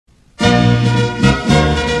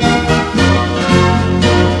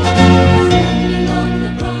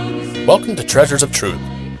welcome to Treasures of Truth,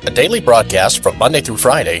 a daily broadcast from Monday through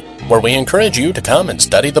Friday where we encourage you to come and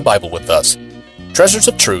study the Bible with us. Treasures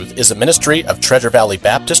of Truth is a ministry of Treasure Valley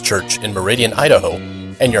Baptist Church in Meridian, Idaho,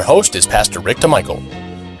 and your host is Pastor Rick DeMichael.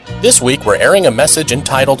 This week we're airing a message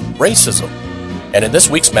entitled Racism, and in this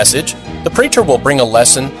week's message, the preacher will bring a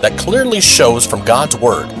lesson that clearly shows from God's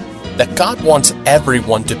Word that God wants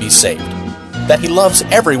everyone to be saved, that He loves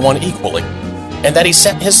everyone equally, and that He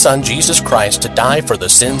sent His Son Jesus Christ to die for the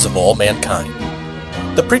sins of all mankind.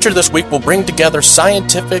 The preacher this week will bring together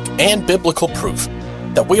scientific and biblical proof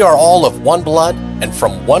that we are all of one blood and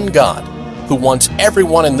from one God who wants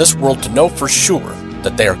everyone in this world to know for sure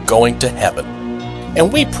that they are going to heaven.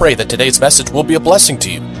 And we pray that today's message will be a blessing to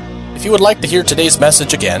you. If you would like to hear today's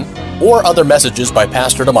message again, or other messages by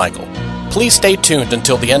Pastor DeMichael, please stay tuned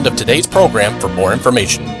until the end of today's program for more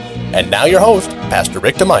information. And now your host, Pastor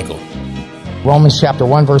Rick DeMichael. Romans chapter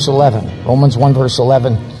 1, verse 11. Romans 1, verse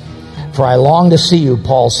 11. For I long to see you,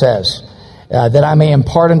 Paul says, that I may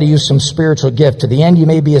impart unto you some spiritual gift, to the end you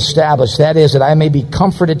may be established. That is, that I may be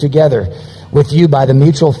comforted together with you by the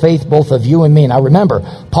mutual faith, both of you and me. Now remember,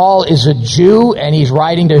 Paul is a Jew, and he's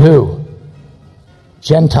writing to who?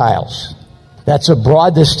 Gentiles. That's a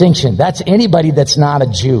broad distinction. That's anybody that's not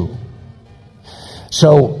a Jew.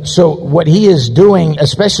 So what he is doing,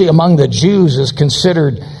 especially among the Jews, is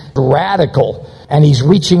considered radical, and he's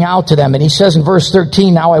reaching out to them. And he says in verse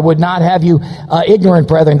 13, Now I would not have you ignorant,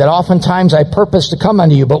 brethren, that oftentimes I purposed to come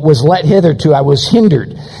unto you, but was let hitherto, I was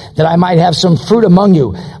hindered, that I might have some fruit among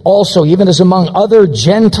you also, even as among other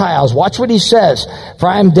Gentiles. Watch what he says. For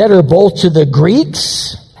I am debtor both to the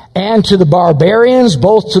Greeks and to the barbarians,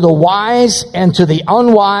 both to the wise and to the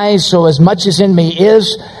unwise. So as much as in me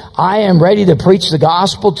is, I am ready to preach the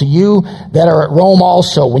gospel to you that are at Rome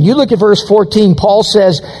also. When you look at verse 14, Paul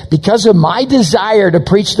says, because of my desire to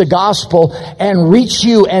preach the gospel and reach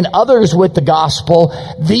you and others with the gospel,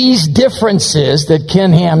 these differences that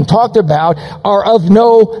Ken Ham talked about are of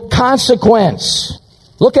no consequence.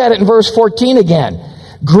 Look at it in verse 14 again.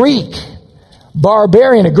 Greek,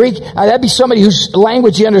 barbarian, a Greek, that'd be somebody whose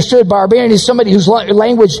language he understood. Barbarian is somebody whose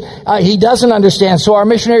language he doesn't understand. So our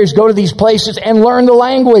missionaries go to these places and learn the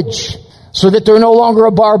language so that they're no longer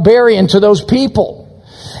a barbarian to those people.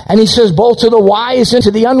 And he says both to the wise and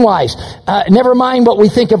to the unwise. Never mind what we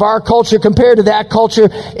think of our culture compared to that culture.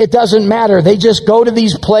 It doesn't matter. They just go to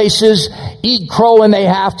these places, eat crow when they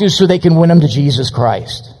have to so they can win them to Jesus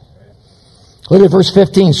Christ. Look at verse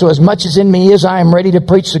 15. So as much as in me is, I am ready to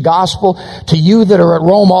preach the gospel to you that are at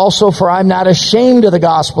Rome also, for I am not ashamed of the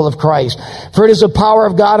gospel of Christ. For it is the power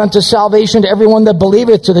of God unto salvation to everyone that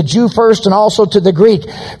believeth, to the Jew first and also to the Greek.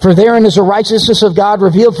 For therein is the righteousness of God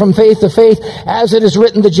revealed from faith to faith, as it is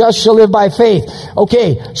written, the just shall live by faith.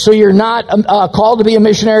 Okay, so you're not called to be a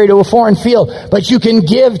missionary to a foreign field, but you can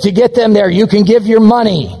give to get them there. You can give your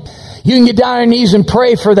money. You can get down on your knees and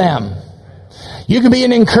pray for them. You can be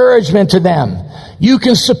an encouragement to them. You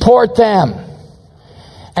can support them.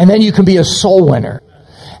 And then you can be a soul winner.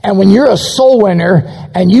 And when you're a soul winner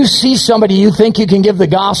and you see somebody you think you can give the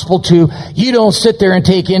gospel to, you don't sit there and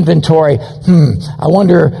take inventory. I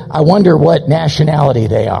wonder what nationality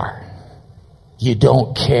they are. You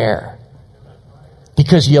don't care.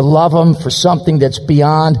 Because you love them for something that's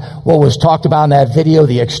beyond what was talked about in that video,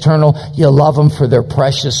 the external. You love them for their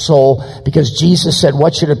precious soul. Because Jesus said,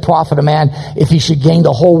 what should it profit a man if he should gain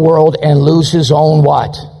the whole world and lose his own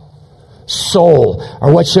what? Soul.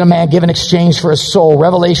 Or what should a man give in exchange for his soul?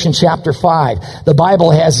 Revelation chapter 5. The Bible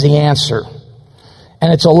has the answer.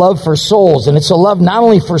 And it's a love for souls. And it's a love not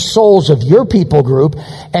only for souls of your people group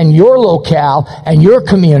and your locale and your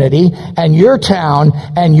community and your town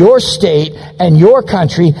and your state and your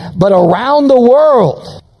country, but around the world.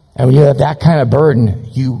 And when you have that kind of burden,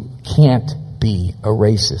 you can't be a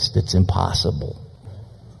racist. It's impossible.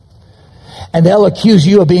 And they'll accuse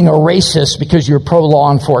you of being a racist because you're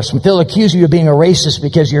pro-law enforcement. They'll accuse you of being a racist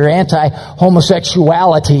because you're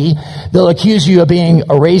anti-homosexuality. They'll accuse you of being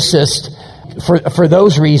a racist for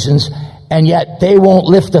those reasons, and yet they won't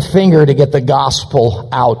lift a finger to get the gospel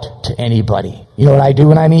out to anybody. You know what I do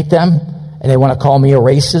when I meet them and they want to call me a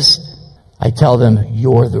racist? I tell them,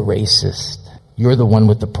 you're the racist. You're the one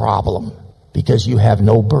with the problem because you have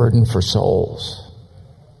no burden for souls.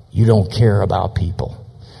 You don't care about people.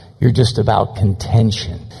 You're just about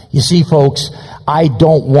contention. You see, folks, I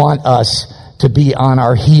don't want us to be on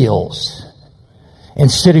our heels and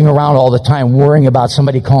sitting around all the time worrying about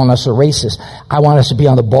somebody calling us a racist. I want us to be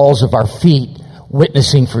on the balls of our feet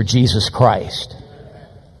witnessing for Jesus Christ.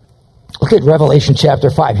 Look at Revelation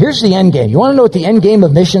chapter 5. Here's the end game. You want to know what the end game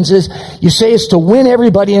of missions is? You say it's to win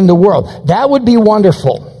everybody in the world. That would be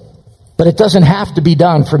wonderful. But it doesn't have to be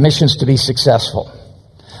done for missions to be successful.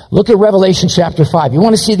 Look at Revelation chapter 5. You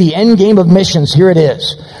want to see the end game of missions? Here it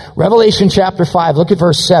is. Revelation chapter 5, look at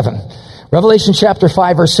verse 7. Revelation chapter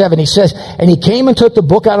 5, verse 7, he says, "And he came and took the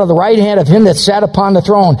book out of the right hand of him that sat upon the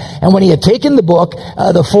throne. And when he had taken the book,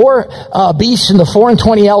 the four beasts and the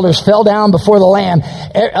 24 elders fell down before the Lamb,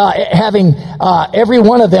 having every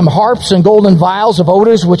one of them harps and golden vials of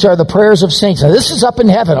odors, which are the prayers of saints." Now this is up in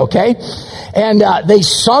heaven, okay? And they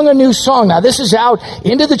sung a new song. Now this is out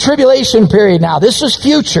into the tribulation period now. This is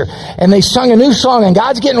future. And they sung a new song, and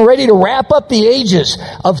God's getting ready to wrap up the ages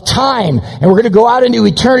of time. And we're going to go out into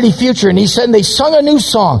eternity future. And he said, and they sung a new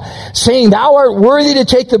song, saying, "Thou art worthy to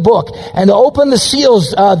take the book and to open the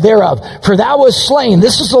seals thereof. For thou wast slain,"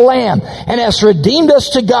 this is the Lamb, "and hast redeemed us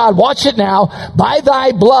to God," watch it now, "by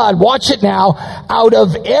thy blood," watch it now, "out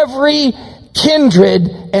of every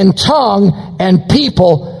kindred and tongue and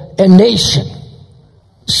people and nation."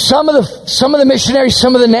 Some of the missionaries,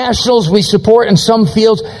 some of the nationals we support in some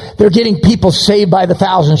fields, they're getting people saved by the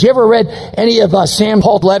thousands. You ever read any of Sam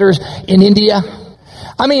Paul's letters in India?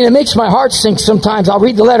 I mean, it makes my heart sink sometimes. I'll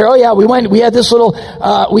read the letter. Oh yeah, we had this little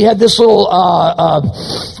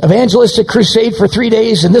evangelistic crusade for 3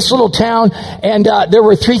 days in this little town, and there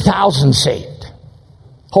were 3,000 saved.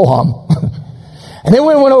 Ho hum. And then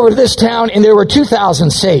we went over to this town, and there were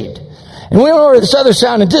 2,000 saved. And we went over to this other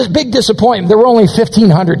town, and just big disappointment. There were only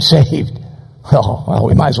 1,500 saved. Oh, well,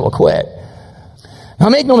 we might as well quit. Now,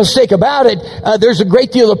 make no mistake about it, there's a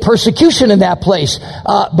great deal of persecution in that place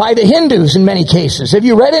by the Hindus in many cases. Have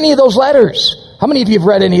you read any of those letters? How many of you have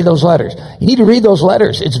read any of those letters? You need to read those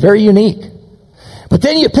letters. It's very unique. But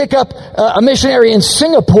then you pick up a missionary in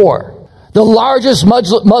Singapore, the largest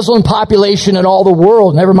Muslim population in all the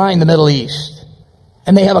world, never mind the Middle East.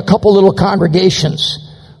 And they have a couple little congregations,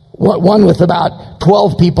 one with about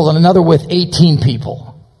 12 people and another with 18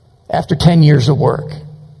 people after 10 years of work.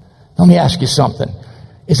 Let me ask you something.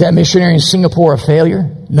 Is that missionary in Singapore a failure?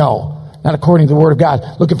 No, not according to the Word of God.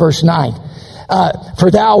 Look at verse 9. "For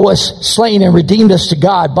thou wast slain and redeemed us to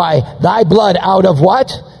God by thy blood out of"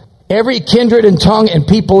 what? "Every kindred and tongue and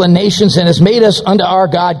people and nations, and has made us unto our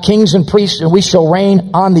God kings and priests, and we shall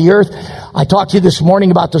reign on the earth." I talked to you this morning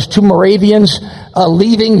about those two Moravians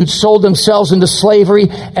leaving, who sold themselves into slavery,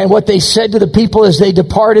 and what they said to the people as they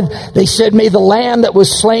departed. They said, "May the Lamb that was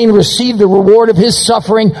slain receive the reward of his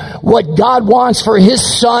suffering." What God wants for his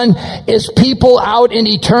Son is people out in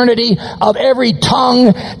eternity of every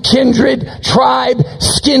tongue, kindred, tribe,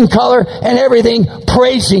 skin color, and everything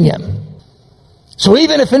praising him. So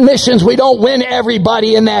even if in missions we don't win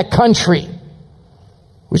everybody in that country,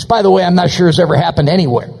 which, by the way, I'm not sure has ever happened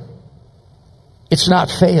anywhere, it's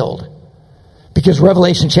not failed, because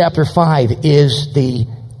Revelation chapter 5 is the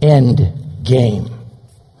end game.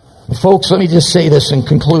 Folks, let me just say this in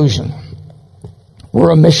conclusion.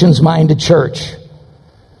 We're a missions-minded church,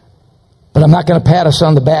 but I'm not going to pat us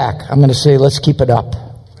on the back. I'm going to say, let's keep it up.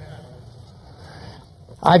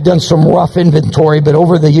 I've done some rough inventory, but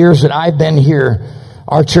over the years that I've been here,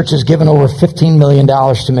 our church has given over $15 million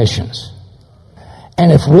to missions.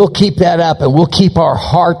 And if we'll keep that up and we'll keep our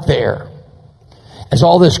heart there, as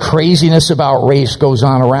all this craziness about race goes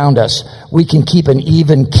on around us, we can keep an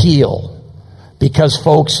even keel. Because,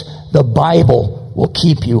 folks, the Bible will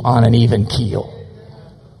keep you on an even keel.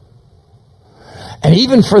 And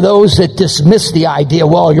even for those that dismiss the idea,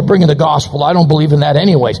 well, you're bringing the gospel, I don't believe in that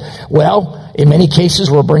anyways. Well, in many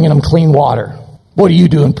cases, we're bringing them clean water. What are you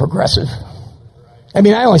doing, progressive? I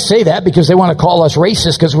mean, I only say that because they want to call us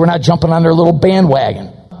racist because we're not jumping on their little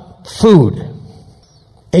bandwagon. Food,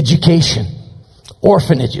 education,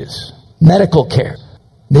 orphanages, medical care.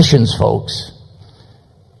 Missions, folks,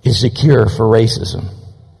 is the cure for racism.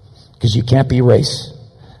 Because you can't be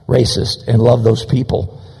racist and love those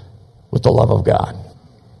people with the love of God.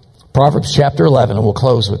 Proverbs chapter 11, and we'll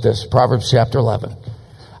close with this. Proverbs chapter 11.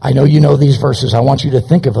 I know you know these verses. I want you to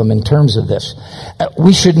think of them in terms of this.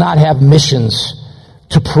 We should not have missions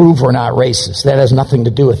to prove we're not racist. That has nothing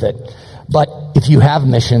to do with it. But if you have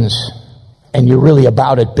missions and you're really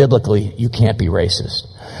about it biblically, you can't be racist.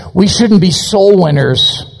 We shouldn't be soul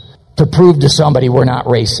winners to prove to somebody we're not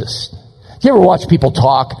racist. You ever watch people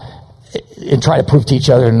talk and try to prove to each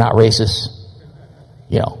other they're not racist?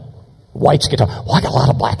 You know, whites get talk. Well, I got a lot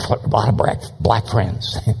of black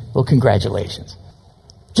friends. Well, congratulations.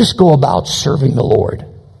 Just go about serving the Lord.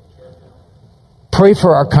 Pray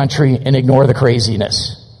for our country and ignore the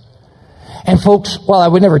craziness. And folks, while I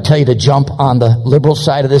would never tell you to jump on the liberal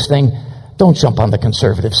side of this thing, don't jump on the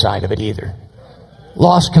conservative side of it either.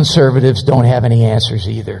 Lost conservatives don't have any answers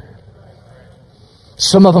either.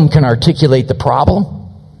 Some of them can articulate the problem,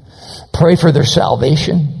 pray for their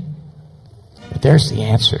salvation, But there's the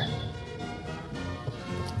answer.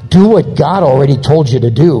 Do what God already told you to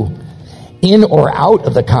do, in or out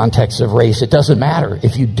of the context of race. It doesn't matter.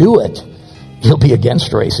 If you do it, you'll be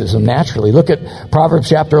against racism naturally. Look at Proverbs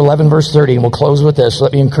chapter 11, verse 30, and we'll close with this.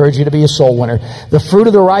 Let me encourage you to be a soul winner. The fruit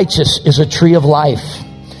of the righteous is a tree of life.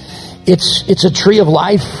 It's a tree of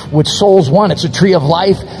life which souls want. It's a tree of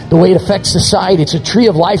life the way it affects society. It's a tree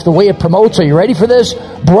of life the way it promotes, are you ready for this?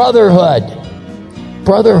 Brotherhood.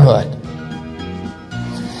 Brotherhood.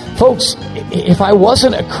 Folks, if I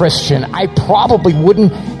wasn't a Christian, I probably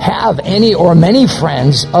wouldn't have any or many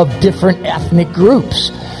friends of different ethnic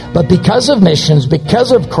groups. But because of missions,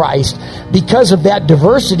 because of Christ, because of that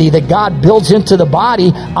diversity that God builds into the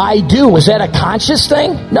body, I do. Was that a conscious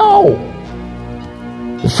thing? No.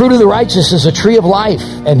 The fruit of the righteous is a tree of life,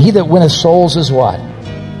 and he that winneth souls is what?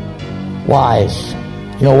 Wise.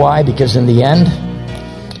 You know why? Because in the end,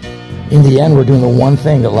 we're doing the one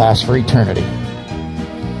thing that lasts for eternity.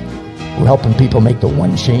 We're helping people make the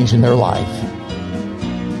one change in their life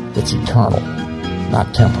that's eternal,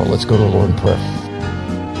 not temporal. Let's go to the Lord in prayer.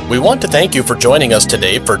 We want to thank you for joining us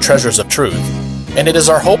today for Treasures of Truth, and it is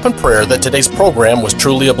our hope and prayer that today's program was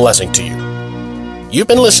truly a blessing to you. You've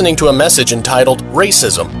been listening to a message entitled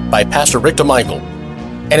Racism by Pastor Rick DeMichael,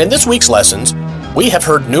 and in this week's lessons, we have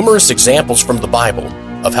heard numerous examples from the Bible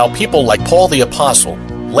of how people like Paul the Apostle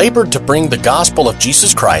labored to bring the gospel of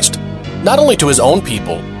Jesus Christ not only to his own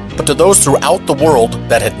people, but to those throughout the world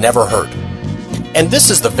that had never heard. And this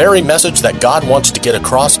is the very message that God wants to get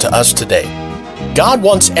across to us today. God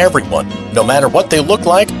wants everyone, no matter what they look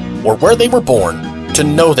like or where they were born, to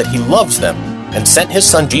know that he loves them and sent his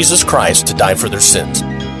son Jesus Christ to die for their sins.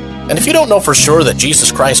 And if you don't know for sure that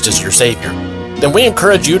Jesus Christ is your Savior, then we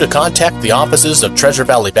encourage you to contact the offices of Treasure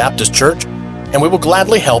Valley Baptist Church, and we will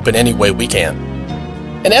gladly help in any way we can.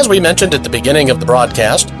 And as we mentioned at the beginning of the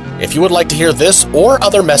broadcast, if you would like to hear this or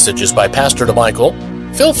other messages by Pastor DeMichael,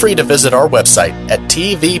 feel free to visit our website at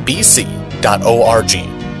tvbc.org.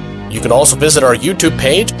 You can also visit our YouTube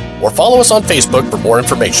page or follow us on Facebook for more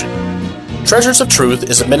information. Treasures of Truth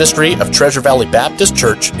is a ministry of Treasure Valley Baptist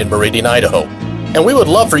Church in Meridian, Idaho, and we would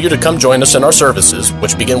love for you to come join us in our services,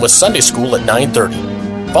 which begin with Sunday school at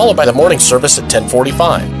 9:30, followed by the morning service at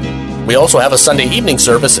 10:45. We also have a Sunday evening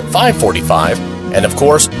service at 5:45, and of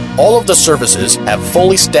course, all of the services have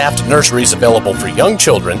fully staffed nurseries available for young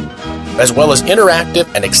children, as well as interactive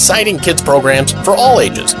and exciting kids programs for all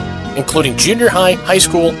ages, including junior high, high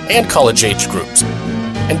school, and college-age groups.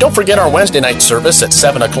 And don't forget our Wednesday night service at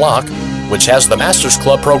 7 o'clock, which has the Masters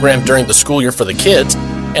Club program during the school year for the kids,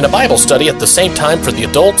 and a Bible study at the same time for the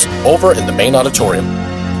adults over in the main auditorium.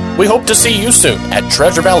 We hope to see you soon at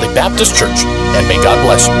Treasure Valley Baptist Church, and may God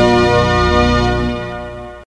bless you.